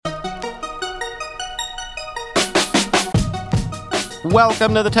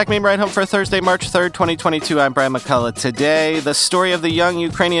Welcome to the Tech Meme Ride Home for Thursday, March 3rd, 2022. I'm Brian McCullough. Today, the story of the young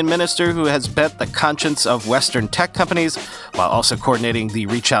Ukrainian minister who has bent the conscience of Western tech companies while also coordinating the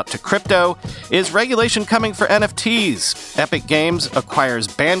reach out to crypto. Is regulation coming for NFTs? Epic Games acquires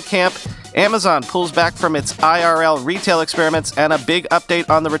Bandcamp. Amazon pulls back from its IRL retail experiments, and a big update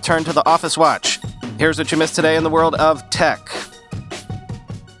on the return to the Office Watch. Here's what you missed today in the world of tech.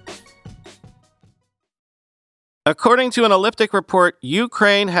 According to an Elliptic report,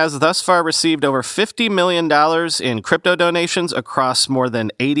 Ukraine has thus far received over $50 million in crypto donations across more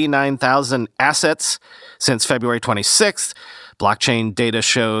than 89,000 assets since February 26th. Blockchain data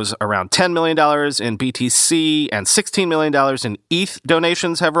shows around $10 million in BTC and $16 million in ETH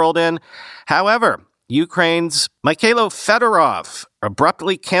donations have rolled in. However, Ukraine's Mikhailo Fedorov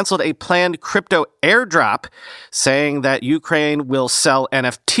abruptly canceled a planned crypto airdrop, saying that Ukraine will sell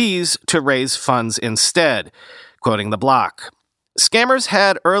NFTs to raise funds instead. Quoting the block, scammers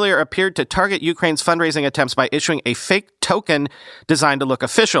had earlier appeared to target Ukraine's fundraising attempts by issuing a fake token designed to look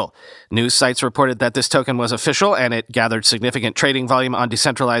official. News sites reported that this token was official and it gathered significant trading volume on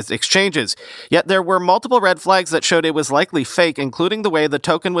decentralized exchanges. Yet there were multiple red flags that showed it was likely fake, including the way the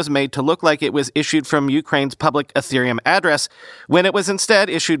token was made to look like it was issued from Ukraine's public Ethereum address when it was instead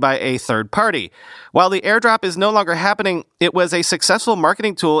issued by a third party. While the airdrop is no longer happening, it was a successful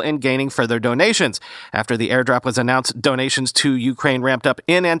marketing tool in gaining further donations. After the airdrop was announced, donations to Ukraine ramped up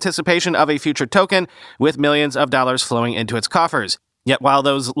in anticipation of a future token, with millions of dollars flowing into its coffers. Yet while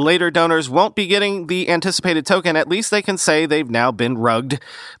those later donors won't be getting the anticipated token, at least they can say they've now been rugged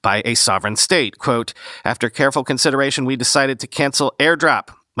by a sovereign state. Quote, after careful consideration, we decided to cancel airdrop.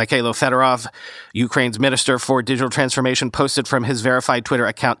 Mikhailo Fedorov, Ukraine's Minister for Digital Transformation, posted from his verified Twitter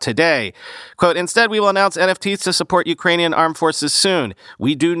account today. Quote, instead, we will announce NFTs to support Ukrainian armed forces soon.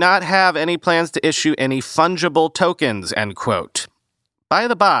 We do not have any plans to issue any fungible tokens, end quote. By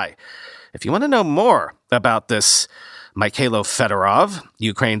the by, if you want to know more about this Mikhailo Fedorov,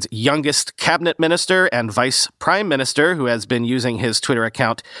 Ukraine's youngest cabinet minister and vice prime minister, who has been using his Twitter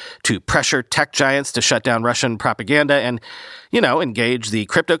account to pressure tech giants to shut down Russian propaganda and, engage the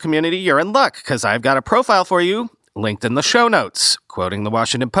crypto community, you're in luck, because I've got a profile for you linked in the show notes, quoting the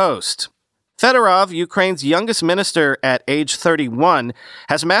Washington Post. Fedorov, Ukraine's youngest minister at age 31,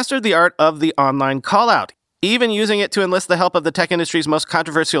 has mastered the art of the online call-out, even using it to enlist the help of the tech industry's most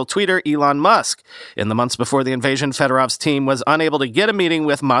controversial tweeter, Elon Musk. In the months before the invasion, Fedorov's team was unable to get a meeting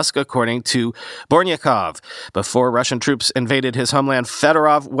with Musk, according to Bornyakov. Before Russian troops invaded his homeland,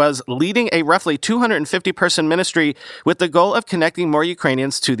 Fedorov was leading a roughly 250-person ministry with the goal of connecting more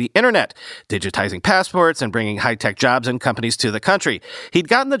Ukrainians to the internet, digitizing passports, and bringing high-tech jobs and companies to the country. He'd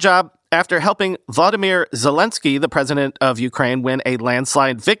gotten the job after helping Volodymyr Zelensky, the president of Ukraine, win a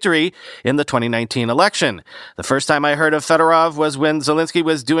landslide victory in the 2019 election. The first time I heard of Fedorov was when Zelensky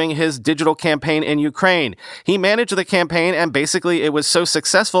was doing his digital campaign in Ukraine. He managed the campaign, and basically it was so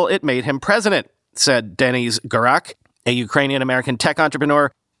successful it made him president, said Denis Gorak, a Ukrainian-American tech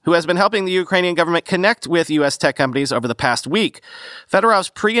entrepreneur who has been helping the Ukrainian government connect with U.S. tech companies over the past week. Fedorov's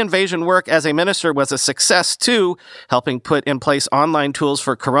pre-invasion work as a minister was a success, too, helping put in place online tools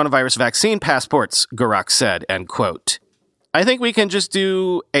for coronavirus vaccine passports, Gorak said, end quote. I think we can just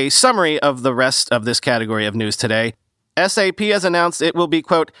do a summary of the rest of this category of news today. SAP has announced it will be,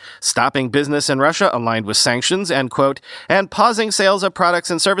 quote, stopping business in Russia aligned with sanctions, end quote, and pausing sales of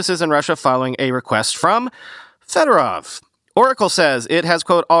products and services in Russia following a request from Fedorov. Oracle says it has,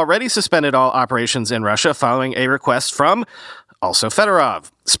 quote, already suspended all operations in Russia following a request from also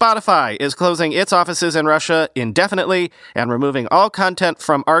Fedorov. Spotify is closing its offices in Russia indefinitely and removing all content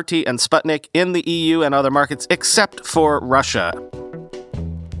from RT and Sputnik in the EU and other markets except for Russia.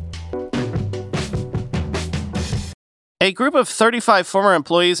 A group of 35 former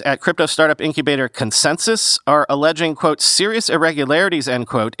employees at crypto startup incubator Consensus are alleging, quote, serious irregularities, end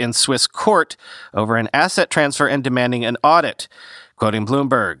quote, in Swiss court over an asset transfer and demanding an audit, quoting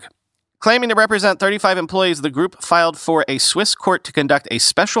Bloomberg. Claiming to represent 35 employees, the group filed for a Swiss court to conduct a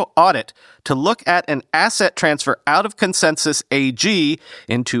special audit to look at an asset transfer out of Consensus AG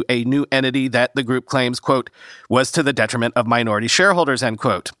into a new entity that the group claims, quote, was to the detriment of minority shareholders, end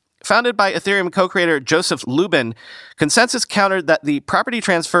quote. Founded by Ethereum co-creator Joseph Lubin, Consensus countered that the property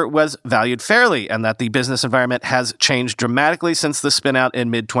transfer was valued fairly and that the business environment has changed dramatically since the spin-out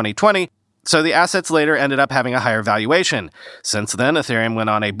in mid-2020, so the assets later ended up having a higher valuation. Since then, Ethereum went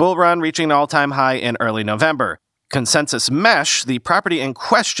on a bull run, reaching an all-time high in early November. Consensus Mesh, the property in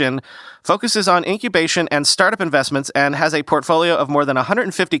question, focuses on incubation and startup investments and has a portfolio of more than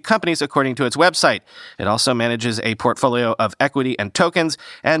 150 companies, according to its website. It also manages a portfolio of equity and tokens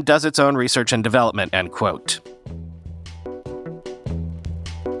and does its own research and development, end quote.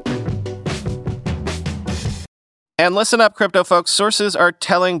 And listen up, crypto folks. Sources are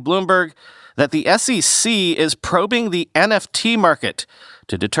telling Bloomberg that the SEC is probing the NFT market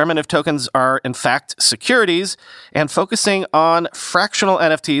to determine if tokens are, in fact, securities, and focusing on fractional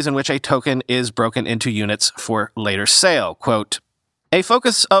NFTs in which a token is broken into units for later sale. Quote, a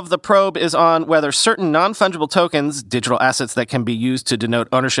focus of the probe is on whether certain non-fungible tokens, digital assets that can be used to denote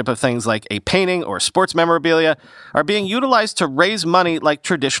ownership of things like a painting or sports memorabilia, are being utilized to raise money like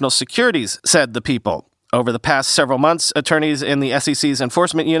traditional securities, said the people. Over the past several months, attorneys in the SEC's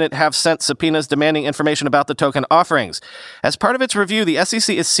enforcement unit have sent subpoenas demanding information about the token offerings. As part of its review, the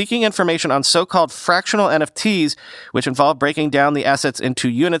SEC is seeking information on so-called fractional NFTs, which involve breaking down the assets into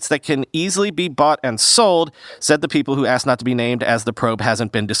units that can easily be bought and sold, said the people who asked not to be named as the probe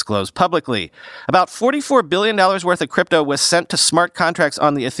hasn't been disclosed publicly. About $44 billion worth of crypto was sent to smart contracts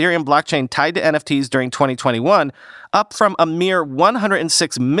on the Ethereum blockchain tied to NFTs during 2021, up from a mere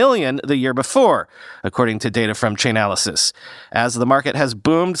 $106 million the year before, according to data from Chainalysis. As the market has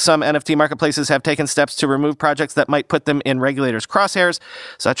boomed, some NFT marketplaces have taken steps to remove projects that might put them in regulators' crosshairs,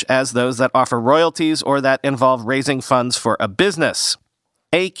 such as those that offer royalties or that involve raising funds for a business.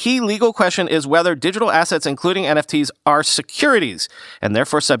 A key legal question is whether digital assets, including NFTs, are securities and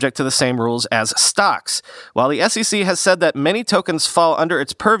therefore subject to the same rules as stocks. While the SEC has said that many tokens fall under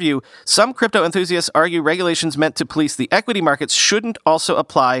its purview, some crypto enthusiasts argue regulations meant to police the equity markets shouldn't also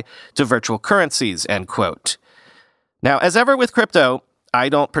apply to virtual currencies, end quote. Now, as ever with crypto, I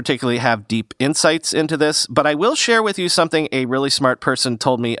don't particularly have deep insights into this, but I will share with you something a really smart person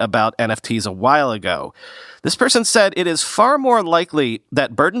told me about NFTs a while ago. This person said it is far more likely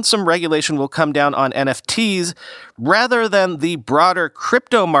that burdensome regulation will come down on NFTs rather than the broader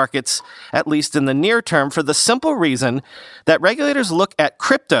crypto markets, at least in the near term, for the simple reason that regulators look at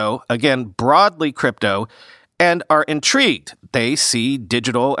crypto, again, broadly crypto, and are intrigued. They see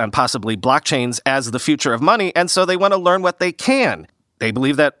digital and possibly blockchains as the future of money, and so they want to learn what they can. They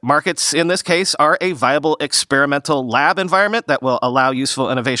believe that markets, in this case, are a viable experimental lab environment that will allow useful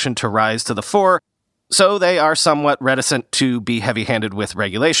innovation to rise to the fore, so they are somewhat reticent to be heavy-handed with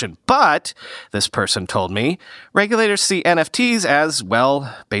regulation. But, this person told me, regulators see NFTs as,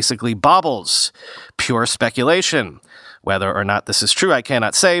 well, basically baubles, pure speculation. Whether or not this is true, I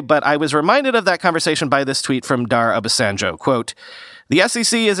cannot say, but I was reminded of that conversation by this tweet from Dar Obasanjo, quote, the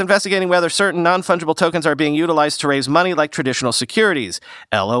SEC is investigating whether certain non-fungible tokens are being utilized to raise money like traditional securities.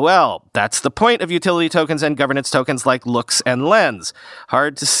 LOL. That's the point of utility tokens and governance tokens like Looks and Lens.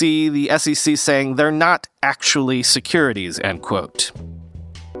 Hard to see the SEC saying they're not actually securities, end quote.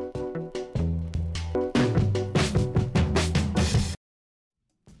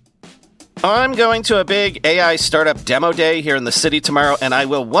 I'm going to a big AI startup demo day here in the city tomorrow, and I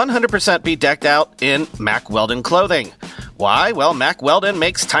will 100% be decked out in Mack Weldon clothing. Why? Well, Mack Weldon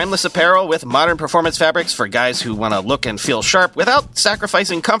makes timeless apparel with modern performance fabrics for guys who want to look and feel sharp without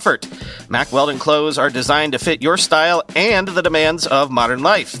sacrificing comfort. Mack Weldon clothes are designed to fit your style and the demands of modern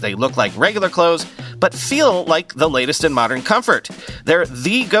life. They look like regular clothes, but feel like the latest in modern comfort. They're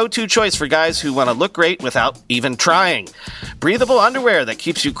the go-to choice for guys who want to look great without even trying. Breathable underwear that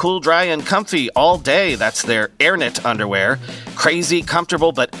keeps you cool, dry, and comfy all day. That's their AirKnit underwear. Crazy,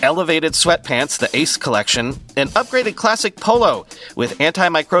 comfortable, but elevated sweatpants, the Ace collection. An upgraded classic polo with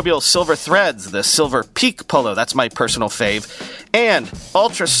antimicrobial silver threads, the Silver Peak polo. That's my personal fave. And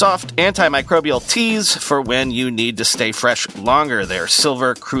ultra-soft antimicrobial tees for when you need to stay fresh longer. Their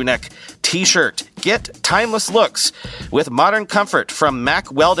silver crewneck t-shirt. Get timeless looks with modern comfort from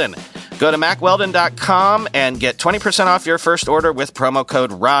Mack Weldon. Go to MackWeldon.com and get 20% off your first order with promo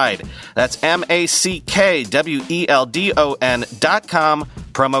code RIDE. That's MackWeldon.com,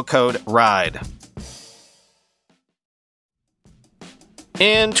 promo code RIDE.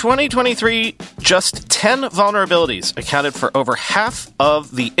 In 2023, just 10 vulnerabilities accounted for over half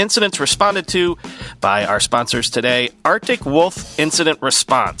of the incidents responded to by our sponsors today, Arctic Wolf Incident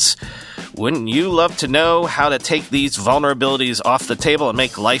Response. Wouldn't you love to know how to take these vulnerabilities off the table and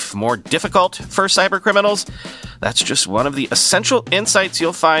make life more difficult for cybercriminals? That's just one of the essential insights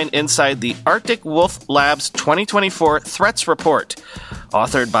you'll find inside the Arctic Wolf Labs 2024 Threats Report.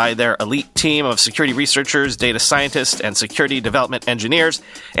 Authored by their elite team of security researchers, data scientists, and security development engineers,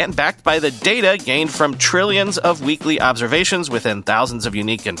 and backed by the data gained from trillions of weekly observations within thousands of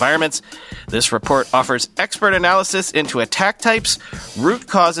unique environments, this report offers expert analysis into attack types, root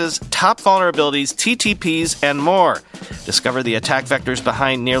causes, top vulnerabilities, TTPs, and more. Discover the attack vectors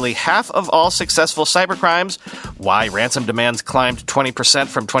behind nearly half of all successful cybercrimes, why ransom demands climbed 20%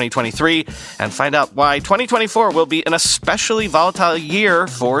 from 2023, and find out why 2024 will be an especially volatile year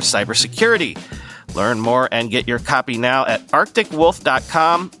for cybersecurity. Learn more and get your copy now at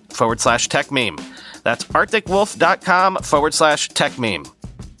arcticwolf.com/techmeme. That's arcticwolf.com/techmeme.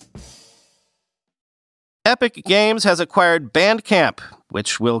 Epic Games has acquired Bandcamp,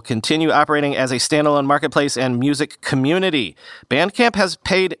 which will continue operating as a standalone marketplace and music community. Bandcamp has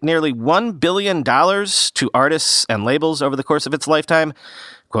paid nearly $1 billion to artists and labels over the course of its lifetime.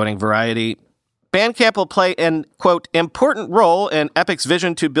 Quoting Variety, Bandcamp will play an, quote, important role in Epic's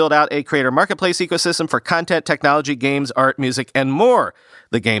vision to build out a creator marketplace ecosystem for content, technology, games, art, music, and more,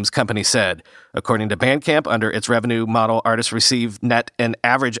 the games company said. According to Bandcamp, under its revenue model, artists receive net an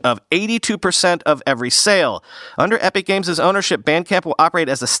average of 82% of every sale. Under Epic Games' ownership, Bandcamp will operate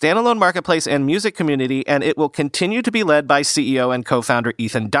as a standalone marketplace and music community, and it will continue to be led by CEO and co-founder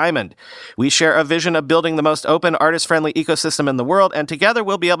Ethan Diamond. We share a vision of building the most open, artist-friendly ecosystem in the world, and together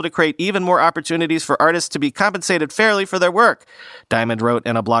we'll be able to create even more opportunities for artists to be compensated fairly for their work, Diamond wrote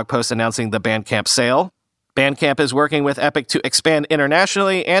in a blog post announcing the Bandcamp sale. Bandcamp is working with Epic to expand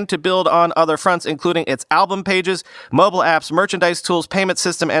internationally and to build on other fronts, including its album pages, mobile apps, merchandise tools, payment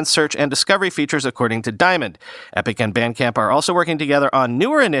system, and search and discovery features, according to Diamond. Epic and Bandcamp are also working together on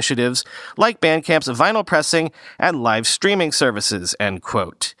newer initiatives like Bandcamp's vinyl pressing and live streaming services, end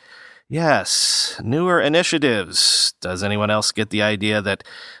quote. Yes, newer initiatives. Does anyone else get the idea that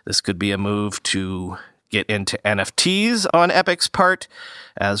this could be a move to get into NFTs on Epic's part?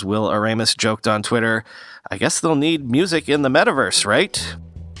 As Will Aramis joked on Twitter, I guess they'll need music in the metaverse, right?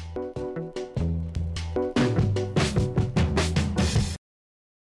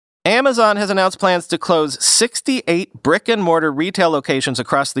 Amazon has announced plans to close 68 brick-and-mortar retail locations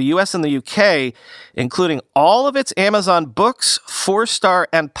across the US and the UK, including all of its Amazon Books, 4-star,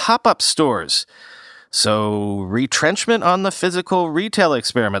 and pop-up stores. So, retrenchment on the physical retail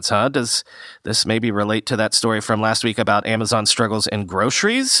experiments, huh? Does this maybe relate to that story from last week about Amazon's struggles in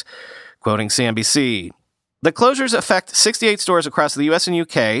groceries? Quoting CNBC, the closures affect 68 stores across the US and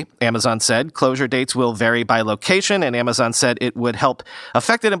UK, Amazon said. Closure dates will vary by location, and Amazon said it would help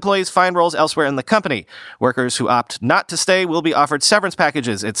affected employees find roles elsewhere in the company. Workers who opt not to stay will be offered severance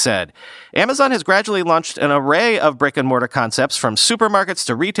packages, it said. Amazon has gradually launched an array of brick-and-mortar concepts, from supermarkets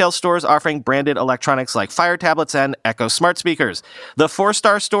to retail stores offering branded electronics like Fire tablets and Echo smart speakers. The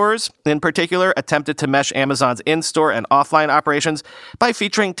 4-star stores, in particular, attempted to mesh Amazon's in-store and offline operations by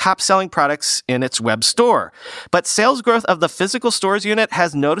featuring top-selling products in its web store. But sales growth of the physical stores unit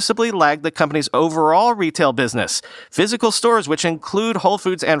has noticeably lagged the company's overall retail business. Physical stores, which include Whole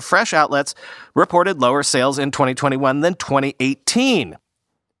Foods and fresh outlets, reported lower sales in 2021 than 2018.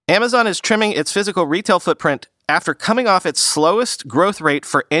 Amazon is trimming its physical retail footprint after coming off its slowest growth rate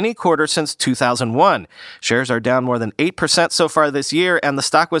for any quarter since 2001. Shares are down more than 8% so far this year, and the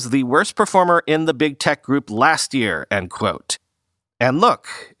stock was the worst performer in the big tech group last year, end quote. And look,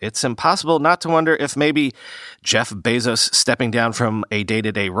 it's impossible not to wonder if maybe Jeff Bezos stepping down from a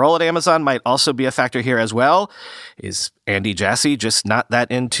day-to-day role at Amazon might also be a factor here as well. Is Andy Jassy just not that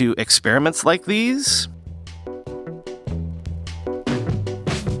into experiments like these?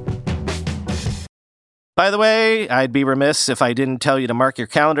 By the way, I'd be remiss if I didn't tell you to mark your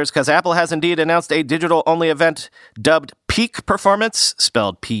calendars, because Apple has indeed announced a digital-only event dubbed Peak Performance,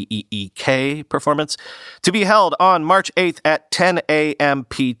 spelled P-E-E-K Performance, to be held on March 8th at 10 a.m.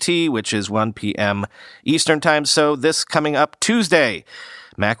 PT, which is 1 p.m. Eastern Time, so this coming up Tuesday.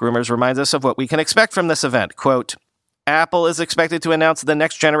 Mac Rumors reminds us of what we can expect from this event. Quote, Apple is expected to announce the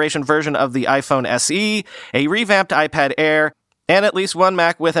next generation version of the iPhone SE, a revamped iPad Air, and at least one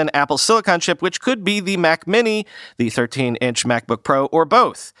Mac with an Apple Silicon chip, which could be the Mac Mini, the 13-inch MacBook Pro, or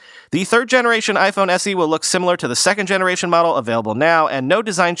both. The third-generation iPhone SE will look similar to the second-generation model available now, and no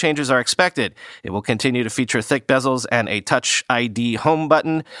design changes are expected. It will continue to feature thick bezels and a Touch ID home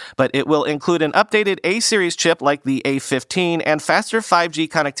button, but it will include an updated A-series chip like the A15 and faster 5G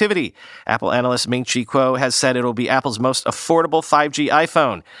connectivity. Apple analyst Ming-Chi Kuo has said it will be Apple's most affordable 5G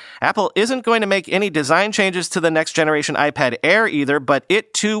iPhone. Apple isn't going to make any design changes to the next-generation iPad Air either, but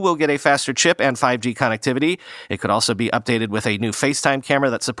it too will get a faster chip and 5G connectivity. It could also be updated with a new FaceTime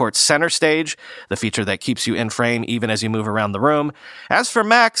camera that supports Center Stage, the feature that keeps you in frame even as you move around the room. As for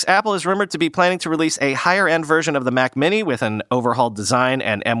Macs, Apple is rumored to be planning to release a higher-end version of the Mac Mini with an overhauled design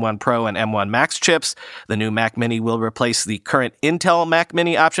and M1 Pro and M1 Max chips. The new Mac Mini will replace the current Intel Mac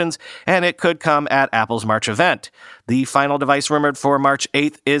Mini options, and it could come at Apple's March event. The final device rumored for March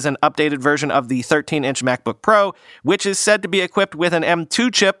 8th is an updated version of the 13-inch MacBook Pro, which is said to be equipped with an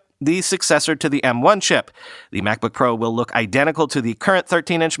M2 chip, the successor to the M1 chip. The MacBook Pro will look identical to the current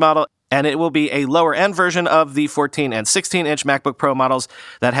 13-inch model And it will be a lower-end version of the 14 and 16-inch MacBook Pro models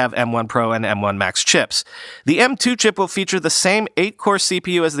that have M1 Pro and M1 Max chips. The M2 chip will feature the same 8-core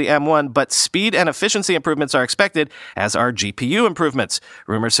CPU as the M1, but speed and efficiency improvements are expected, as are GPU improvements.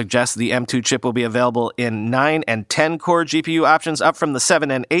 Rumors suggest the M2 chip will be available in 9 and 10-core GPU options, up from the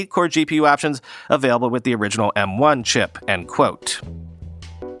 7 and 8-core GPU options available with the original M1 chip, end quote.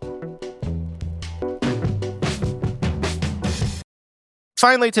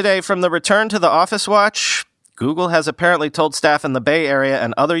 Finally today, from the Return to the Office Watch, Google has apparently told staff in the Bay Area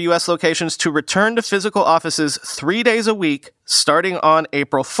and other U.S. locations to return to physical offices 3 days a week starting on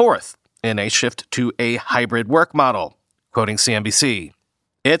April 4th in a shift to a hybrid work model. Quoting CNBC.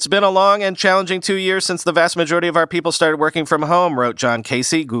 It's been a long and challenging 2 years since the vast majority of our people started working from home, wrote John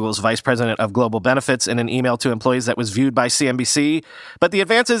Casey, Google's vice president of global benefits, in an email to employees that was viewed by CNBC. But the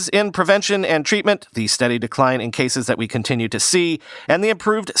advances in prevention and treatment, the steady decline in cases that we continue to see, and the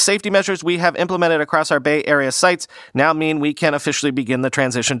improved safety measures we have implemented across our Bay Area sites now mean we can officially begin the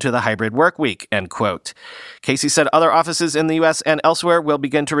transition to the hybrid work week, end quote. Casey said other offices in the U.S. and elsewhere will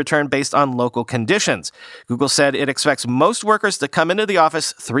begin to return based on local conditions. Google said it expects most workers to come into the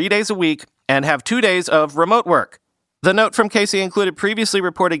office 3 days a week and have 2 days of remote work. The note from Casey included previously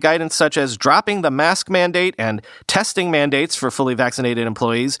reported guidance such as dropping the mask mandate and testing mandates for fully vaccinated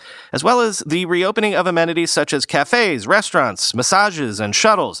employees, as well as the reopening of amenities such as cafes, restaurants, massages, and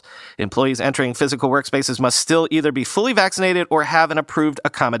shuttles. Employees entering physical workspaces must still either be fully vaccinated or have an approved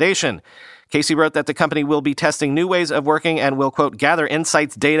accommodation. Casey wrote that the company will be testing new ways of working and will, quote, gather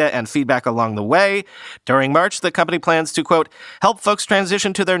insights, data, and feedback along the way. During March, the company plans to, quote, help folks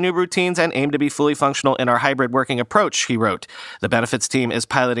transition to their new routines and aim to be fully functional in our hybrid working approach, he wrote. The benefits team is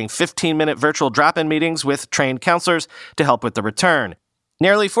piloting 15-minute virtual drop-in meetings with trained counselors to help with the return.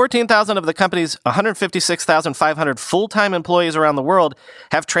 Nearly 14,000 of the company's 156,500 full-time employees around the world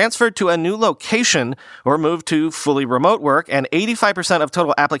have transferred to a new location or moved to fully remote work, and 85% of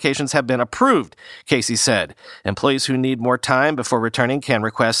total applications have been approved, Casey said. Employees who need more time before returning can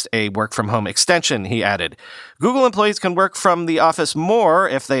request a work-from-home extension, he added. Google employees can work from the office more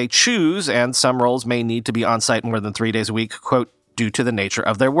if they choose, and some roles may need to be on-site more than 3 days a week, quote, due to the nature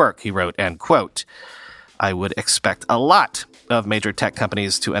of their work, he wrote, end quote. I would expect a lot of major tech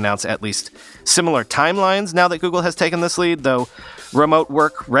companies to announce at least similar timelines now that Google has taken this lead, though remote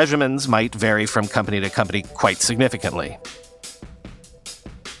work regimens might vary from company to company quite significantly.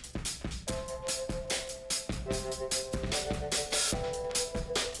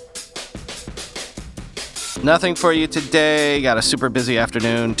 Nothing for you today. Got a super busy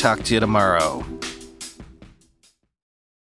afternoon. Talk to you tomorrow.